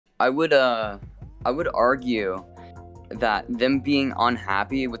I would I would argue that them being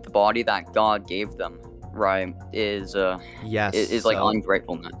unhappy with the body that God gave them, right, Yes, is like so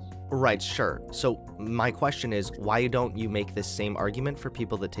ungratefulness. right, sure. So my question is, why don't you make this same argument for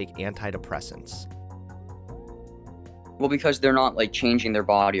people that take antidepressants? Well, because they're not like changing their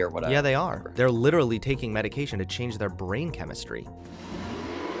body or whatever. Yeah, they are. They're literally taking medication to change their brain chemistry.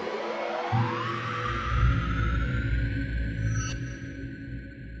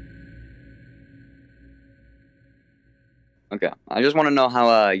 Okay, I just want to know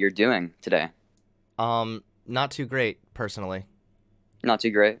how you're doing today. Not too great, personally. Not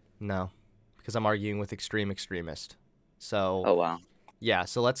too great. No, because I'm arguing with extreme extremist. So, Oh wow. yeah,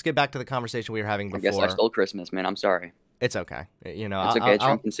 so let's get back to the conversation we were having I guess I before. stole Christmas, man. I'm sorry. It's okay. You know, It's okay.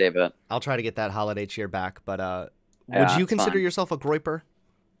 Trump can save it. I'll try to get that holiday cheer back, but would Yeah, you it's consider fine. yourself a groiper?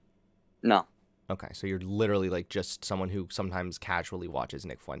 No. Okay, so you're literally like just someone who sometimes casually watches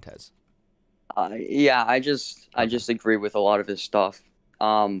Nick Fuentes. Yeah, I just agree with a lot of his stuff.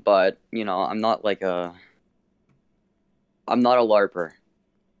 But you know, I'm not a LARPer.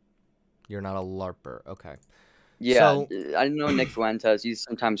 You're not a LARPer. Okay. Yeah, So, I know Nick Fuentes. He's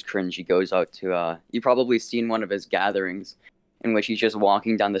sometimes cringe. He goes out to you probably seen one of his gatherings in which he's just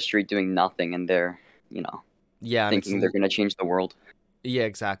walking down the street doing nothing, and they're yeah, and thinking they're gonna change the world. yeah,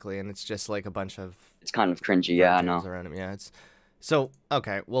 exactly, and it's just like a bunch of It's kind of cringy. Yeah, I virgins know. around him. Yeah, it's so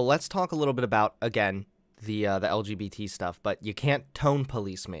okay. Well, let's talk a little bit about again the LGBT stuff, but you can't tone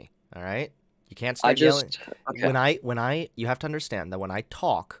police me. All right, you can't I start yelling. just okay. You have to understand that when I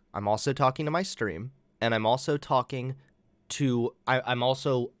talk, I'm also talking to my stream, and I'm also talking to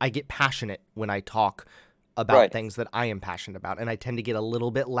I get passionate when I talk about Right. things that I am passionate about, and I tend to get a little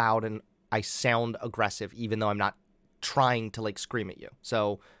bit loud and I sound aggressive even though I'm not trying to like scream at you.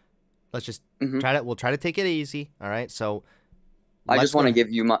 So let's just hmm we'll try to take it easy, all right? So I let's just go want to ahead.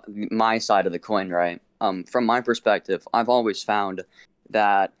 give you my side of the coin, right? From my perspective, I've always found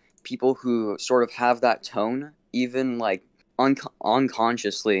that people who sort of have that tone, even like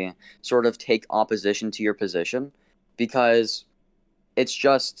unconsciously, sort of take opposition to your position, because it's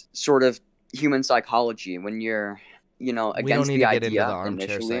just sort of human psychology. When you're, We don't against need the to get into the idea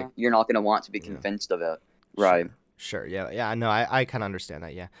armchair initially, psych. you're not going to want to be Yeah. convinced of it, right? Sure. Sure. Yeah. Yeah. No, I kind of understand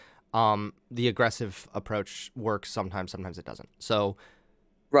that. Yeah. The aggressive approach works sometimes, sometimes it doesn't. So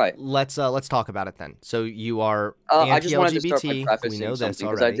Right. let's talk about it then. So you are I just wanted to start by anti-LGBT. We prefacing know this something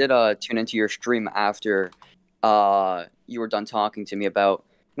because I already. did tune into your stream after you were done talking to me about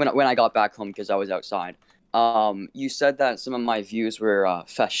when I got back home because I was outside. You said that some of my views were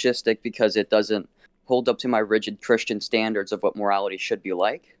fascistic because it doesn't hold up to my rigid Christian standards of what morality should be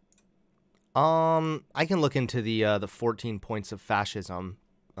like. I can look into the 14 points of fascism.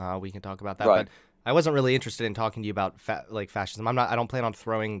 We can talk about that, Right. but I wasn't really interested in talking to you about like fascism. I don't plan on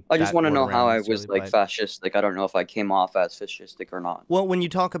throwing I just that want to word know how around I was necessarily, like but fascistic. I don't know if I came off as fascistic or not. well, when you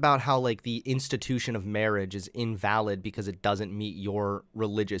talk about how like the institution of marriage is invalid because it doesn't meet your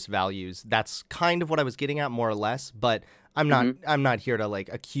religious values, that's kind of what I was getting at more or less, but hmm I'm not here to like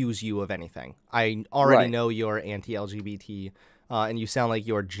accuse you of anything. I already Right. know you're anti-LGBT, and you sound like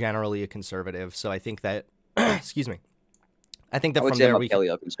you're generally a conservative, so I think that excuse me. I think I that would from say I'm there a we can.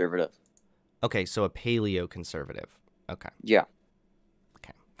 paleo conservative. Okay, so a paleo conservative. Okay. Yeah.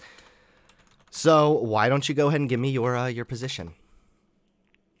 Okay. So why don't you go ahead and give me your position?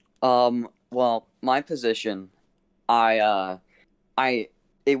 Well, my position, I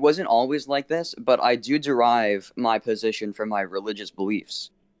it wasn't always like this, but I do derive my position from my religious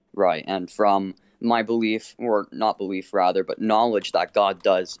beliefs, right? And from my belief, or not belief rather, but knowledge that God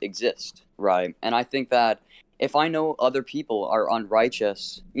does exist, right? And I think that if I know other people are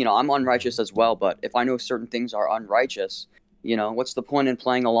unrighteous, I'm unrighteous as well, but if I know certain things are unrighteous, what's the point in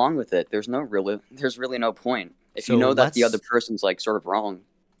playing along with it? There's really no point. If you So know that the other let's person's like sort of wrong.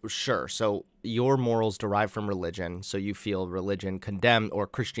 sure. So your morals derive from religion. So you feel religion condemn or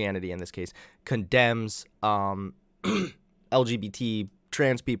Christianity in this case condemns LGBT,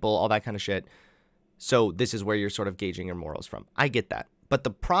 trans people, all that kind of shit. So this is where you're sort of gauging your morals from. I get that. But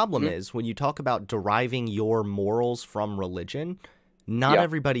the problem hmm is when you talk about deriving your morals from religion, not Yeah.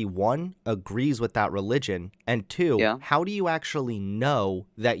 everybody, one, agrees with that religion. And two, Yeah. how do you actually know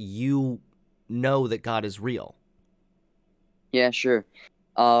that you know that God is real? Yeah, sure.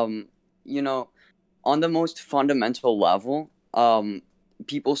 Um, you know, on the most fundamental level,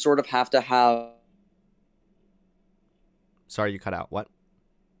 people sort of have to have Sorry, you cut out. What?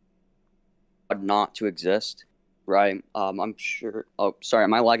 not to exist, right? I'm sure. Oh, sorry,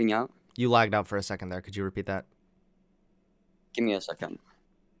 am I lagging out? You lagged out for a second there. Could you repeat that? Give me a second.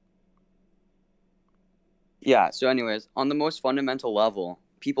 Yeah. So, anyways, on the most fundamental level,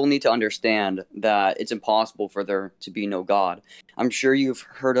 people need to understand that it's impossible for there to be no God. I'm sure you've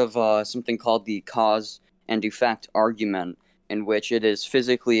heard of something called the cause and effect argument, in which it is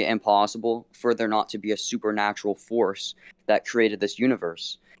physically impossible for there not to be a supernatural force that created this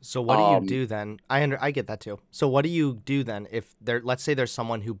universe. So what do you Um, do then? I get that too. So what do you do then if there, let's say there's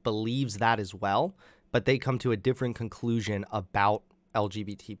someone who believes that as well, but they come to a different conclusion about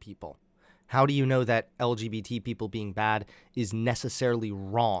LGBT people? How do you know that LGBT people being bad is necessarily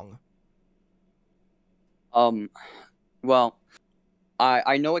wrong? um, well,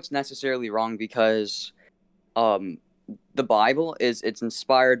 I know it's necessarily wrong because um, the Bible it's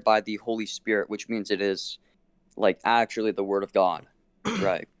inspired by the Holy Spirit, which means it is like actually the Word of God,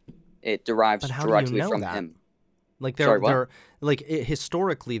 right? It But derives how do you directly know from that? Him. Like Sorry, what?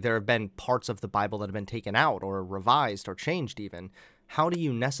 historically there have been parts of the Bible that have been taken out or revised or changed even. How do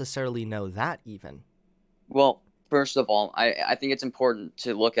you necessarily know that even? Well, first of all, I think it's important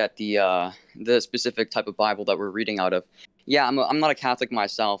to look at the specific type of Bible that we're reading out of. Yeah, I'm not a Catholic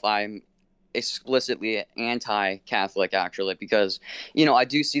myself. I'm explicitly anti-Catholic actually because I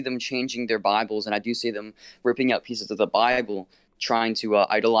do see them changing their Bibles and I do see them ripping out pieces of the Bible trying to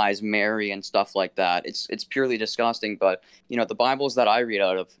idolize Mary and stuff like that. It's purely disgusting, but the Bibles that I read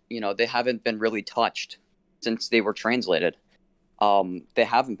out of, they haven't been really touched since they were translated. They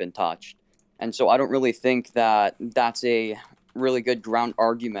haven't been touched. And so I don't really think that that's a really good ground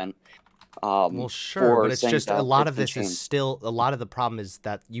argument Well, sure, for but it's saying just a that lot it's of been this is changed. still a lot of the problem is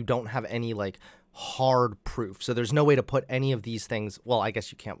that you don't have any like hard proof. So there's no way to put any of these things. Well, I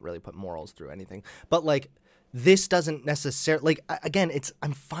guess you can't really put morals through anything, but like this doesn't necessarily like again, it's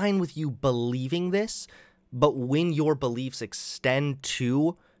I'm fine with you believing this, but when your beliefs extend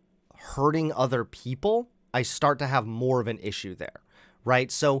to hurting other people, I start to have more of an issue there,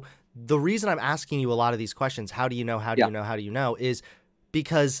 right? So the reason I'm asking you a lot of these questions, how do you know, how do Yeah. you know, how do you know, is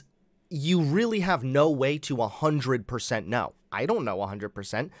because you really have no way to 100% know. I don't know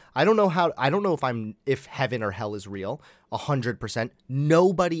 100%. I don't know how, I don't know if heaven or hell is real 100%.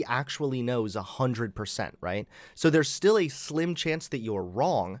 Nobody actually knows 100%, right? So there's still a slim chance that you're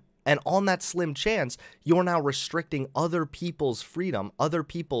wrong. And on that slim chance, you're now restricting other people's freedom, other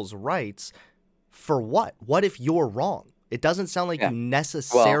people's rights for what? What if you're wrong? It doesn't sound like Yeah. you Well,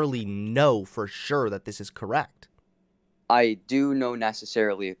 necessarily know for sure that this is correct. I do know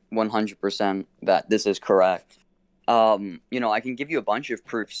necessarily 100% that this is correct. I can give you a bunch of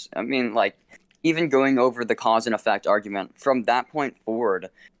proofs. I mean, like, even going over the cause and effect argument, from that point forward,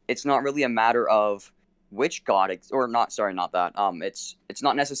 it's not really a matter of which or not, sorry, not that. It's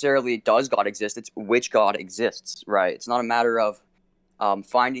not necessarily does God exist, it's which God exists, right? It's not a matter of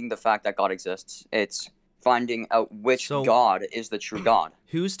finding the fact that God exists. It's finding out which So God is the true God,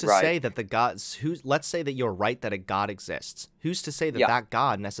 who's to right? say that the gods who's let's say that you're right that a god exists. Who's to say that Yeah. that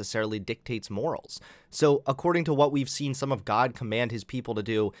god necessarily dictates morals? So according to what we've seen some of God command his people to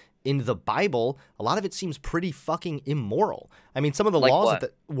do in the Bible, a lot of it seems pretty fucking immoral. I mean, some of the Like laws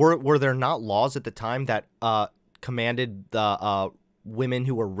what? were there not laws at the time that commanded the women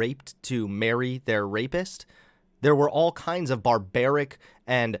who were raped to marry their rapist? There were all kinds of barbaric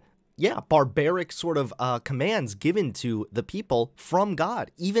and barbaric sort of commands given to the people from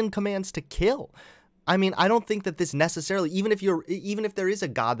God, even commands to kill. I mean, I don't think that this necessarily, even if there is a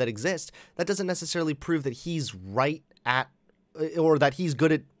God that exists, that doesn't necessarily prove that he's right at or that he's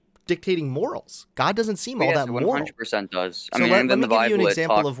good at dictating morals. God doesn't seem Well, all yes, that it moral. 100% does. I So mean, and let then me the give you an Bible, it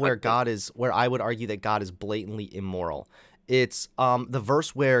example talks of about this. where I would argue that God is blatantly immoral. It's the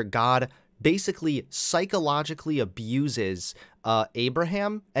verse where God basically psychologically abuses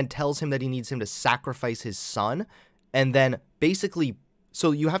Abraham and tells him that he needs him to sacrifice his son. And then basically,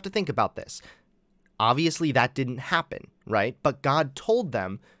 so you have to think about this. Obviously, that didn't happen, right? But God told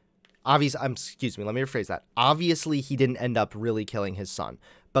them, excuse me, let me rephrase that. Obviously, he didn't end up really killing his son,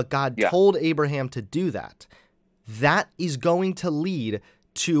 but God Yeah. told Abraham to do that. That is going to lead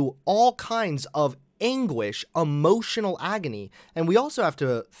to all kinds of anguish, emotional agony. And we also have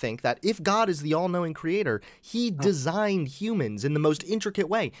to think that if God is the all-knowing creator, he designed humans in the most intricate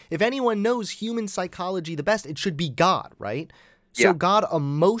way. If anyone knows human psychology the best, it should be God, right? So Yeah. God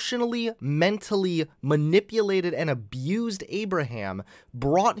emotionally, mentally manipulated and abused Abraham,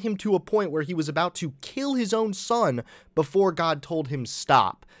 brought him to a point where he was about to kill his own son before God told him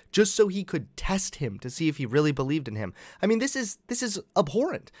stop, just so he could test him to see if he really believed in him. I mean, this is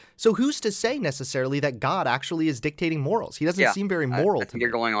abhorrent. So who's to say necessarily that God actually is dictating morals? He doesn't Yeah. seem very I moral to think you're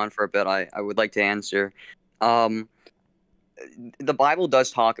me. going on for a bit. I would like to answer. Um, the Bible does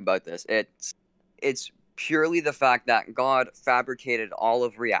talk about this. It's purely the fact that God fabricated all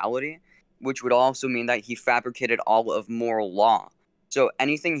of reality, which would also mean that he fabricated all of moral law. So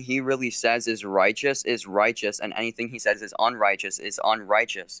anything he really says is righteous, and anything he says is unrighteous is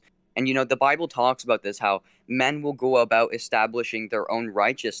unrighteous. And the Bible talks about this, how men will go about establishing their own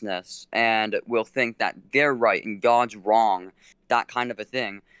righteousness and will think that they're right and God's wrong, that kind of a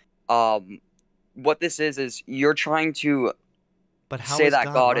thing. Um, what this is you're trying to But how say is that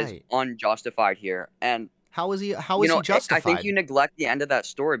God God is right? unjustified here. And How is he I think you justified? neglect the end of that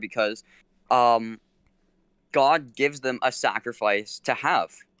story because um, God gives them a sacrifice to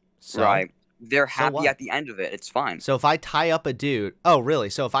have, So? right? They're So happy what? at the end of it. It's fine. So if I tie up a dude, oh really?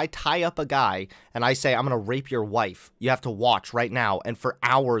 So if I tie up a guy and I say I'm gonna rape your wife, you have to watch right now, and for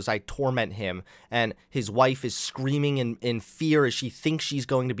hours I torment him, and his wife is screaming in fear as she thinks she's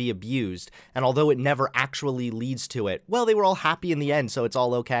going to be abused, and although it never actually leads to it, well, they were all happy in the end, so it's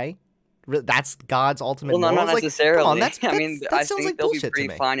all okay. That's God's ultimate Well, no, not morals. Like, come on, necessarily. I mean, that I sounds think like they'll be bullshit to pretty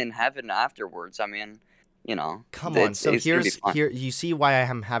me. fine in heaven afterwards. I mean, Come on. So it's gonna be fine. here you see why I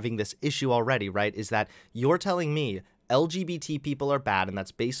am having this issue already, right? Is that you're telling me LGBT people are bad and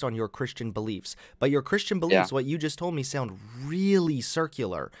that's based on your Christian beliefs. But your Christian Yeah. beliefs, what you just told me, sound really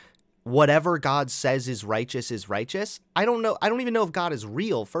circular. Whatever God says is righteous is righteous. I don't know. I don't even know if God is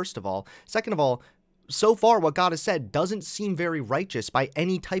real, first of all. Second of all, so far what God has said doesn't seem very righteous by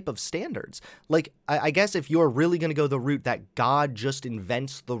any type of standards. Like, I guess if you're really going to go the route that God just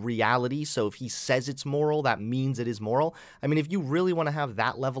invents the reality, so if he says it's moral, that means it is moral. I mean, if you really want to have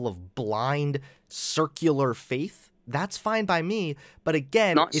that level of blind, circular faith, that's fine by me. But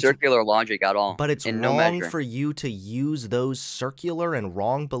again, Not circular logic at all, it's in no wrong measure. for you to use those circular and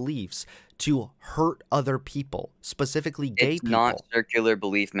wrong beliefs to hurt other people, specifically gay It's not people. circular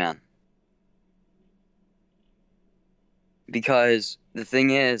belief, man. Because the thing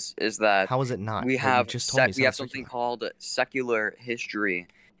is that How is it not? What you just told me we have sounds something circular. called secular history,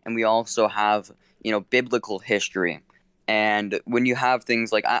 and we also have biblical history. And when you have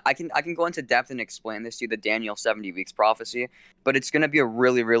things like I can go into depth and explain this to you, the Daniel 70 weeks prophecy, but it's going to be a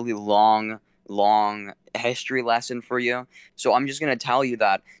really really long history lesson for you. So I'm just going to tell you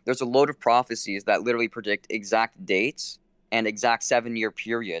that there's a load of prophecies that literally predict exact dates and exact 7-year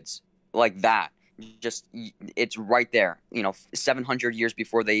periods like that. Just it's right there, 700 years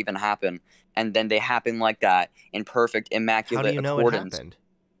before they even happen, and then they happen like that in perfect How do immaculate you know it accordance happened?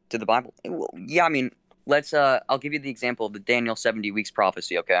 to the Bible. Well, yeah, I mean, let's I'll give you the example of the Daniel 70 weeks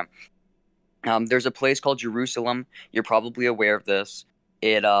prophecy. Okay. There's a place called Jerusalem. You're probably aware of this.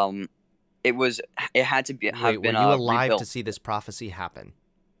 it um it was it had to be Wait, have were been you alive to rebuilt. see this prophecy happen?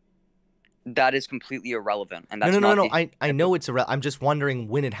 That is completely irrelevant, and No, no, that's no, no, not no. the I know it's I'm just wondering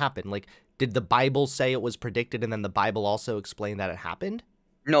when it happened. Like, did the Bible say it was predicted and then the Bible also explain that it happened?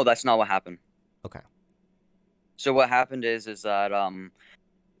 no, that's not what happened. Okay. So what happened is that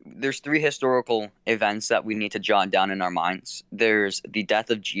there's 3 historical events that we need to jot down in our minds. There's the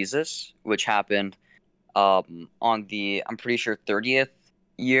death of Jesus, which happened on the, I'm pretty sure, 30th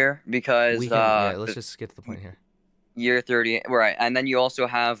year, because Yeah, let's the just get to the point here. year 30, right? And then you also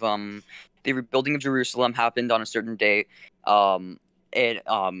have the rebuilding of Jerusalem happened on a certain date.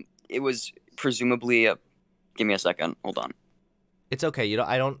 It was presumably give me a second, hold on. It's okay.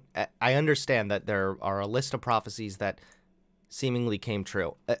 I understand that there are a list of prophecies that seemingly came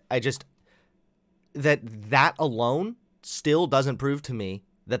true. I just, that alone still doesn't prove to me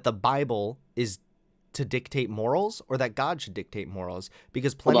that the Bible is to dictate morals or that God should dictate morals,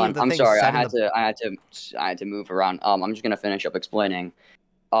 because Hold plenty of on. the I'm things sorry. said in the I had to move around. I'm just gonna finish up explaining.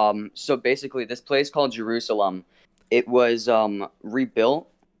 So basically, this place called Jerusalem, it was rebuilt.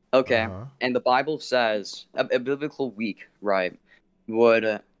 Okay, uh-huh. and the Bible says a biblical week, right? Would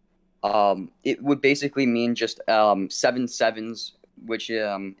it would basically mean just 7 sevens, which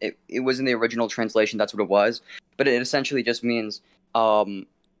it was in the original translation. That's what it was, but it essentially just means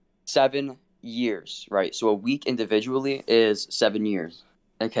 7 years, right? So a week individually is 7 years.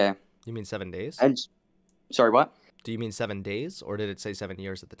 Okay. You mean 7 days? And sorry, what? Do you mean 7 days, or did it say 7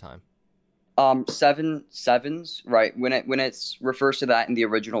 years at the time? 7 sevens, right? When it's refers to that in the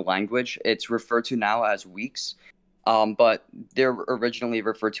original language, it's referred to now as weeks. But they're originally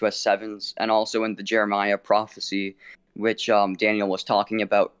referred to as sevens, and also in the Jeremiah prophecy, which Daniel was talking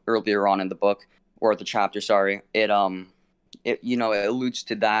about earlier on in the book or the chapter. Sorry, it alludes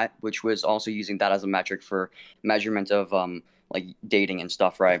to that, which was also using that as a metric for measurement of like dating and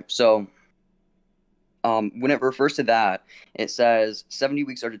stuff, right? So when it refers to that, it says 70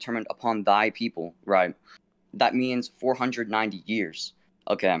 weeks are determined upon thy people, right? That means 490 years.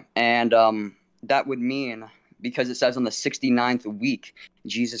 Okay. And that would mean, because it says on the 69th week,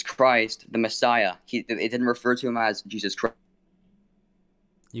 Jesus Christ, the Messiah, it didn't refer to him as Jesus Christ.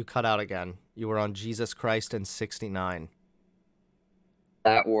 You cut out again. You were on Jesus Christ and 69.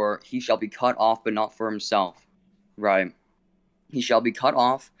 that, or he shall be cut off, but not for himself, right? He shall be cut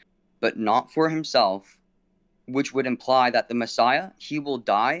off, but not for himself, which would imply that the Messiah, he will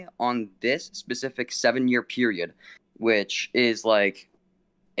die on this specific 7-year period, which is like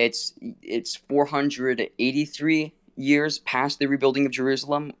it's 483 years past the rebuilding of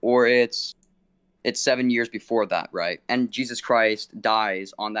Jerusalem, or it's 7 years before that, right? And Jesus Christ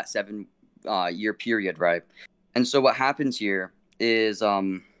dies on that 7 year period, right? And so what happens here is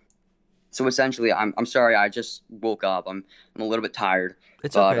so essentially I'm sorry, I just woke up. I'm a little bit tired,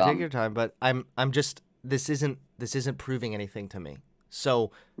 It's but okay, take your time, but I'm just this isn't proving anything to me.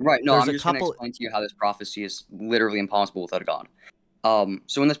 So right, no, there's I'm a just going to couple. explain to you how this prophecy is literally impossible without a God.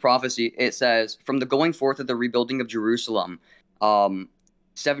 So in this prophecy, it says, from the going forth of the rebuilding of Jerusalem, um,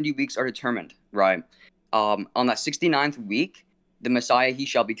 70 weeks are determined, right? On that 69th week, the Messiah, he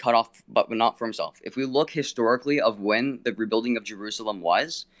shall be cut off, but not for himself. If we look historically of when the rebuilding of Jerusalem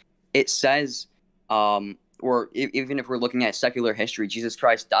was, it says, even if we're looking at secular history, Jesus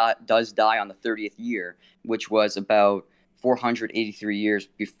Christ does die on the 30th year, which was about 483 years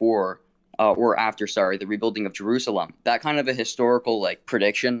before or after, sorry, the rebuilding of Jerusalem. That kind of a historical like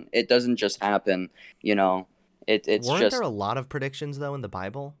prediction. It doesn't just happen, you know. It's Weren't there just a lot of predictions though in the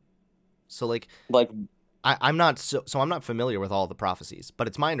Bible? So like like I'm not so I'm not familiar with all the prophecies, but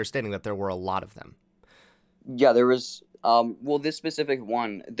it's my understanding that there were a lot of them. yeah, there was well, this specific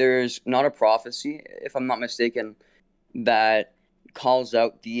one. There's not a prophecy, if I'm not mistaken, that calls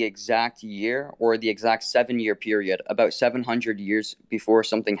out the exact year or the exact 7 year period, about 700 years before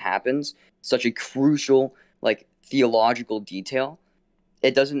something happens. Such a crucial like theological detail.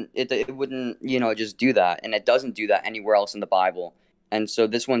 It wouldn't just do that, and it doesn't do that anywhere else in the Bible. And so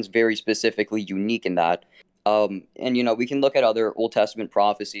this one's very specifically unique in that. And we can look at other Old Testament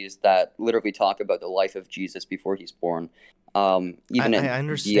prophecies that literally talk about the life of Jesus before he's born. I, Even I in the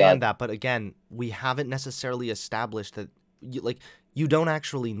understand that, but again, we haven't necessarily established that you don't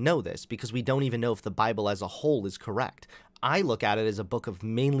actually know this because we don't even know if the Bible as a whole is correct. I look at it as a book of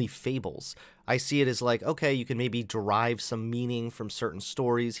mainly fables. I see it as like, okay, you can maybe derive some meaning from certain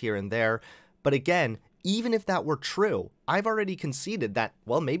stories here and there. But again, even if that were true, I've already conceded that,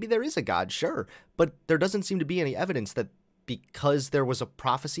 well, maybe there is a God, sure. But there doesn't seem to be any evidence that because there was a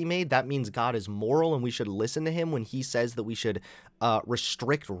prophecy made, that means God is moral and we should listen to him when he says that we should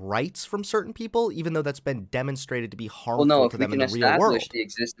restrict rights from certain people, even though that's been demonstrated to be well, no, harmful to if we them in can the real establish world. the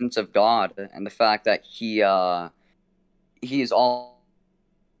existence of God and the fact that he is all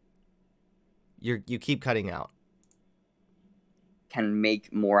You keep cutting out. can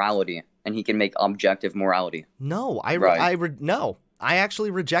make morality, and he can make objective morality, No, right? no. I actually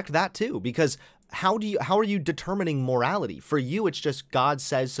reject that too because how are you determining morality? For you it's just God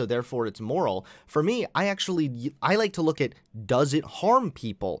says so therefore it's moral. For me, I like to look at, does it harm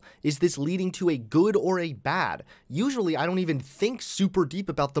people? Is this leading to a good or a bad? Usually I don't even think super deep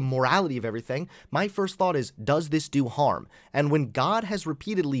about the morality of everything. My first thought is, does this do harm? And when God has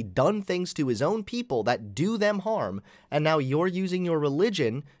repeatedly done things to his own people that do them harm, and now you're using your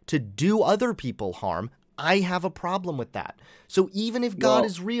religion to do other people harm, I have a problem with that. So even if God Well,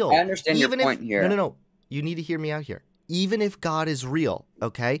 is I real, understand your even if, point no, no, here. no, you need to hear me out here. Even if God is real,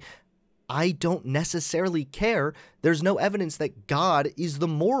 okay, I don't necessarily care. There's no evidence that God is the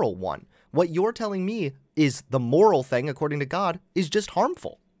moral one. What you're telling me is the moral thing, according to God, is just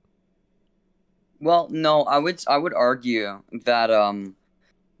harmful. Well, no, I would argue that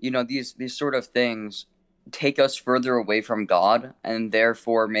these sort of things take us further away from God and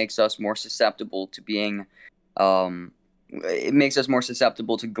therefore makes us more susceptible to being it makes us more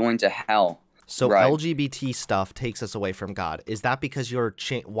susceptible to going to hell, So right? LGBT stuff takes us away from God. Is that because you're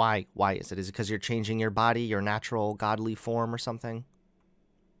why is it? Is it because you're changing your body, your natural godly form or something?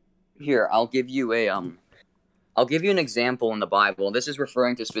 Here, I'll give you an example in the Bible. This is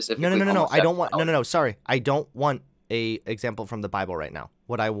referring to No, no, specifically no, no, no. I don't want. No, no, homosexuality. no. Sorry, I don't want a example from the Bible right now.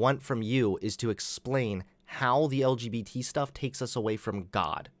 What I want from you is to explain how the LGBT stuff takes us away from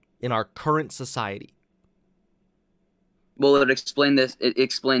God in our current society. Well, it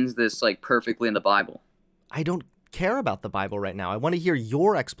explains this like perfectly in the Bible. I don't care about the Bible right now. I want to hear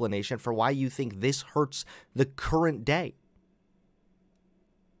your explanation for why you think this hurts the current day.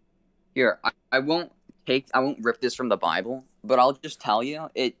 Here, I won't rip this from the Bible, but I'll just tell you,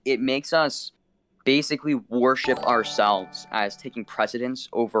 it makes us basically worship ourselves as taking precedence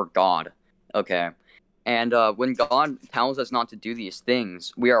over God. Okay. And when God tells us not to do these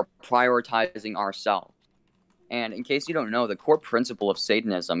things, we are prioritizing ourselves. And in case you don't know, the core principle of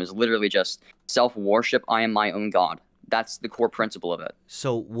Satanism is literally just self worship. I am my own God. That's the core principle of it.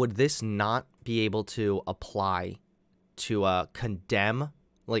 So would this not be able to apply to condemn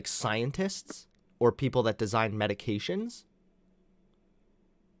Like scientists or people that design medications?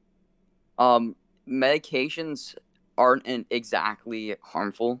 Um, Medications aren't exactly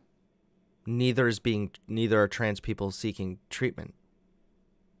harmful. Neither are trans people seeking treatment.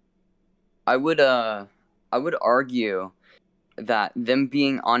 I would I would argue that them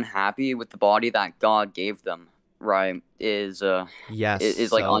being unhappy with the body that God gave them, right, Yes,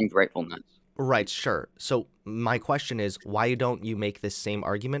 is like so ungratefulness. right, sure. So my question is, why don't you make this same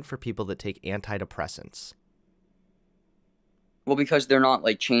argument for people that take antidepressants? Well, because they're not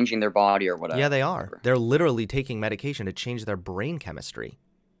like changing their body or Yeah, whatever. they are. They're literally taking medication to change their brain chemistry.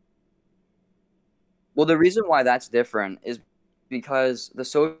 Well, the reason why that's different is because the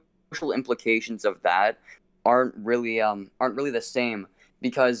social implications of that aren't really the same.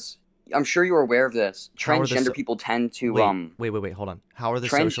 Because I'm sure you're aware of this. How are the Transgender people tend to wait, hold on. How are the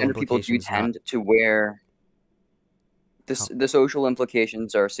social transgender people do implications not tend to wear this. how The social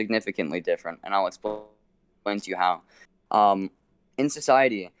implications are significantly different, and I'll explain to you how. Um, in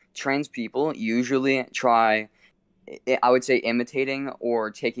society, trans people usually try, I would say, imitating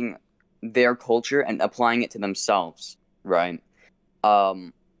or taking their culture and applying it to themselves, right?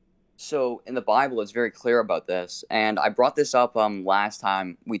 Um, so in the Bible, it's very clear about this, and I brought this up last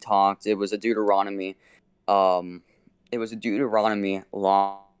time we talked. Um, it was a Deuteronomy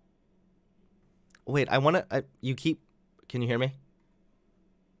law Wait, you keep can you hear me?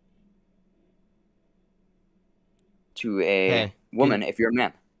 to a Hey, woman if you're a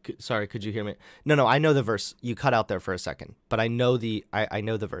man. sorry, could you hear me? No, I know the verse. You cut out there for a second, but I know the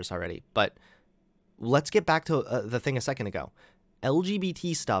verse already. But let's get back to the thing a second ago.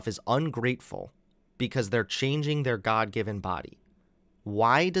 LGBT stuff is ungrateful because they're changing their God-given body.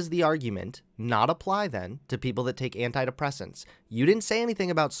 Why does the argument not apply then to people that take antidepressants? You didn't say anything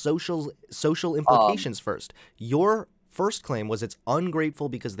about social Um, implications first. Your first claim was it's ungrateful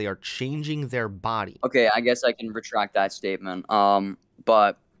because they are changing their body. okay, I guess I can retract that statement.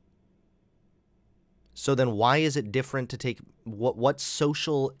 But So then why is it different to take what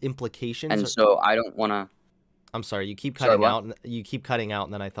social implications and are, so I don't want to. I'm sorry, Sorry, what? you keep cutting out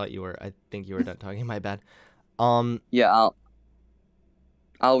and then I think you were done talking, my bad. Yeah,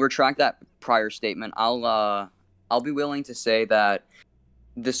 I'll retract that prior statement. I'll be willing to say that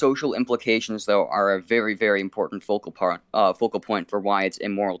the social implications, though, are a very, very important focal point for why it's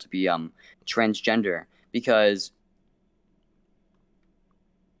immoral to be transgender. Because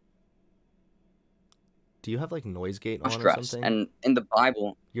Do you have like noise gate on or stress, something? and in the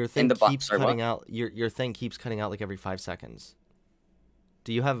Bible, Your in thing the Bible, keeps sorry, what? cutting out. Your thing keeps cutting out like every 5 seconds.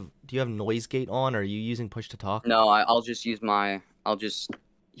 Do you have noise gate on? Or are you using push to talk? No, I'll just use my. I'll just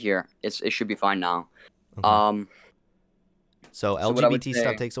here. It should be fine now. Okay. Um, So so what I would LGBT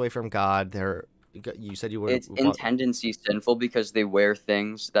stuff say, takes away from God. You said you were it's in tendency sinful because they wear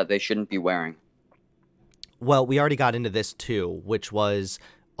things that they shouldn't be wearing. well. We already got into this too, which was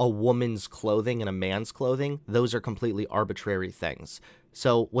a woman's clothing and a man's clothing. Those are completely arbitrary things.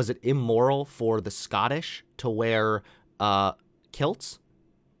 So was it immoral for the Scottish to wear kilts?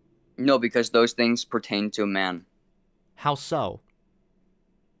 No, because those things pertain to a man. How so?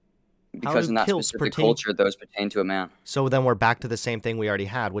 How Because do in that kilts specific pertain? culture, those pertain to a man. So then we're back to the same thing we already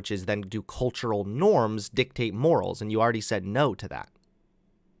had, which is then do cultural norms dictate morals? And you already said no to that.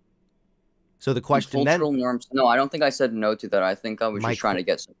 So the Do question then, cultural norms? No, I don't think I said no to that. I think I was my just trying qu- to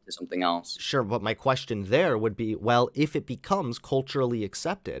get to something else. sure, but my question there would be, well, if it becomes culturally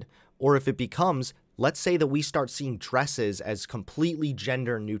accepted, or if it becomes, let's say that we start seeing dresses as completely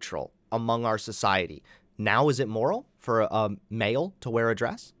gender neutral among our society. Now is it moral for a male to wear a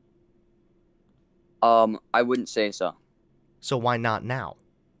dress? I wouldn't say so. So why not now?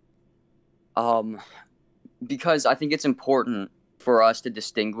 Um, because I think it's important for us to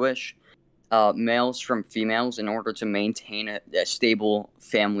distinguish males from females in order to maintain a stable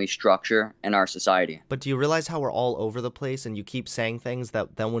family structure in our society. But do you realize how we're all over the place and you keep saying things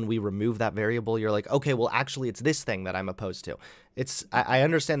that then when we remove that variable, you're like, okay, well, actually, it's this thing that I'm opposed to. I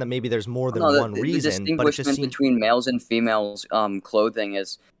understand that maybe there's more than No, one the reason, but it just distinguishment seems, between males and females clothing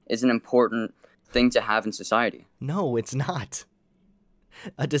is an important thing to have in society. no, it's not.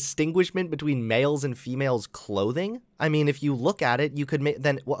 A distinguishment between males and females clothing? I mean, if you look at it, you could make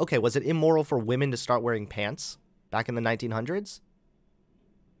then, well, okay, was it immoral for women to start wearing pants back in the 1900s?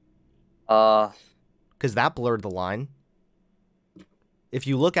 Uh, Because that blurred the line. If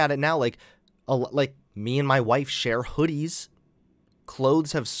you look at it now, like me and my wife share hoodies.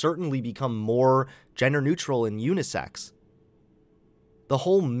 Clothes have certainly become more gender neutral and unisex. The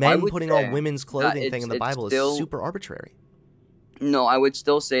whole I men would putting on say women's that clothing thing in the it's Bible is still super arbitrary. no. I would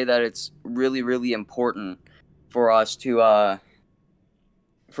still say that it's really really important for us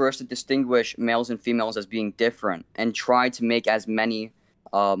for us to distinguish males and females as being different and try to make as many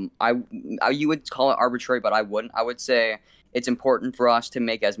you would call it arbitrary, but I wouldn't. I would say it's important for us to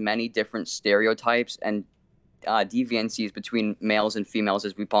make as many different stereotypes and deviancies between males and females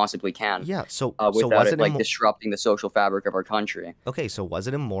as we possibly can, Yeah, so without was it it like disrupting the social fabric of our country. okay, so was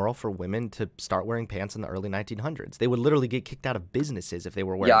it immoral for women to start wearing pants in the early 1900s? They would literally get kicked out of businesses if they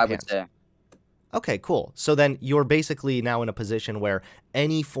were Yeah, wearing I would pants. say. Okay, cool. So then you're basically now in a position where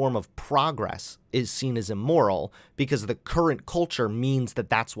any form of progress is seen as immoral because the current culture means that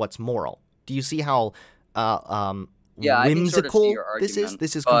that's what's moral. Do you see how Yeah, I can sort of see whimsical your this is? argument,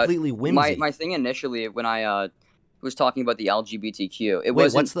 This is but completely my whimsy. my thing initially when I was talking about the LGBTQ, it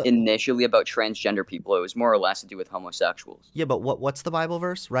Wait, wasn't initially about transgender people. It was more or less to do with homosexuals. yeah, but what's the Bible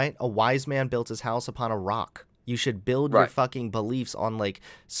verse, right? A wise man built his house upon a rock. You should build your Right. fucking beliefs on like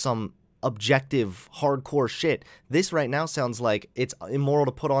some objective hardcore shit. This right now sounds like it's immoral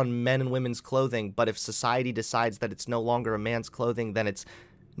to put on men and women's clothing, but if society decides that it's no longer a man's clothing, then it's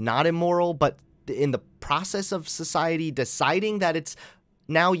not immoral, but in the process of society deciding that it's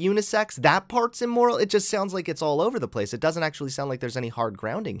now unisex, that part's immoral. It just sounds like it's all over the place. It doesn't actually sound like there's any hard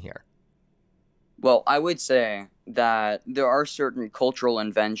grounding here. Well, I would say that there are certain cultural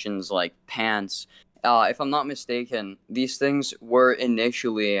inventions like pants. If I'm not mistaken, these things were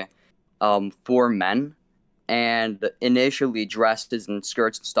initially for men, and initially dresses and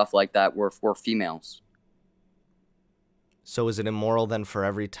skirts and stuff like that were for females. So is it immoral then for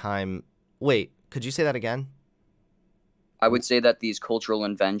every time? Wait, could you say that again? I would say that these cultural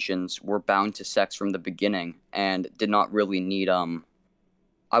inventions were bound to sex from the beginning and did not really need I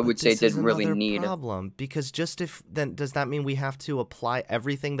But would say this is didn't really another need. problem because just if then does that mean we have to apply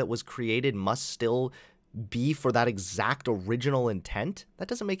everything that was created must still be for that exact original intent? That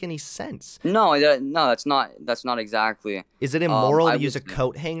doesn't make any sense. No, no, that's not exactly. Is it immoral I to would use a say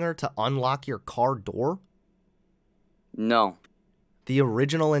coat hanger to unlock your car door? no, The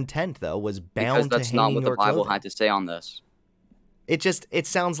original intent though was because bound to that's not hanging what the your Bible clothing. had to say on this. It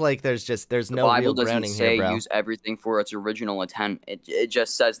sounds like there's The no Bible real doesn't grounding here, say bro. use everything for its original intent. It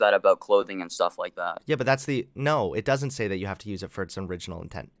just says that about clothing and stuff like that. Yeah, but that's the no, it doesn't say that you have to use it for its original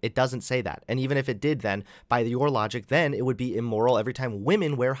intent. It doesn't say that. And even if it did then, by your logic, then it would be immoral every time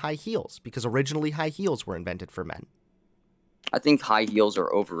women wear high heels because originally high heels were invented for men. I think high heels are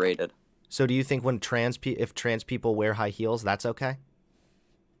overrated. So do you think when if trans people wear high heels, that's okay?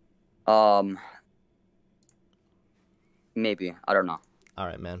 Um, Maybe, I don't know. All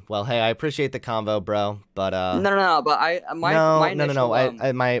right, man. Well, hey, I appreciate the convo, bro, but No. But my no. initial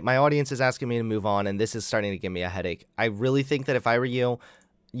My audience is asking me to move on, and this is starting to give me a headadeche. I really think that if I were you,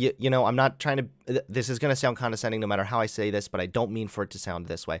 you know, I'm not trying to. This is gonna sound condescending, no matter how I say this, but I don't mean for it to sound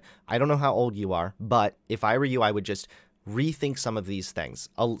this way. I don't know how old you are, but if I were you, I would just rethink some of these things.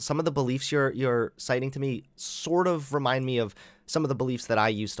 Some of the beliefs you're citing to me sort of remind me of some of the beliefs that I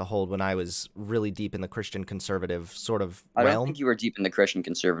used to hold when I was really deep in the Christian conservative sort of I don't realm. think you were deep in the Christian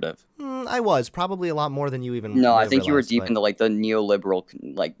conservative. I was probably a lot more than you even No, may I have think you were realized, deep but into like the neoliberal,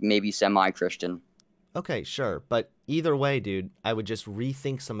 like maybe semi-Christian. okay, sure. But either way, dude, I would just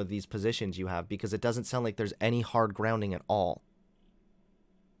rethink some of these positions you have because it doesn't sound like there's any hard grounding at all.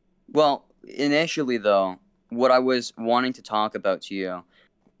 Well, initially though, what I was wanting to talk about to you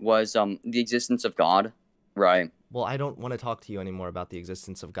was the existence of God, right? Well, I don't want to talk to you anymore about the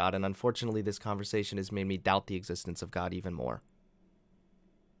existence of God, and unfortunately, this conversation has made me doubt the existence of God even more.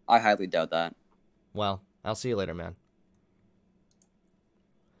 I highly doubt that. Well, I'll see you later, man.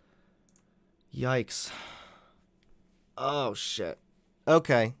 Yikes. Oh, shit.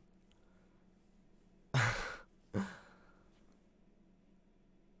 Okay.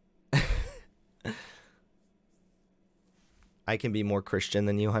 I can be more Christian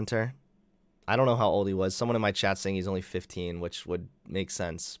than you, Hunter. I don't know how old he was. Someone in my chat saying he's only 15, which would make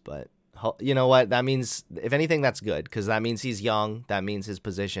sense. But you know what? That means, if anything, that's good. Because that means he's young. That means his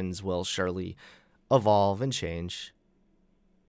positions will surely evolve and change.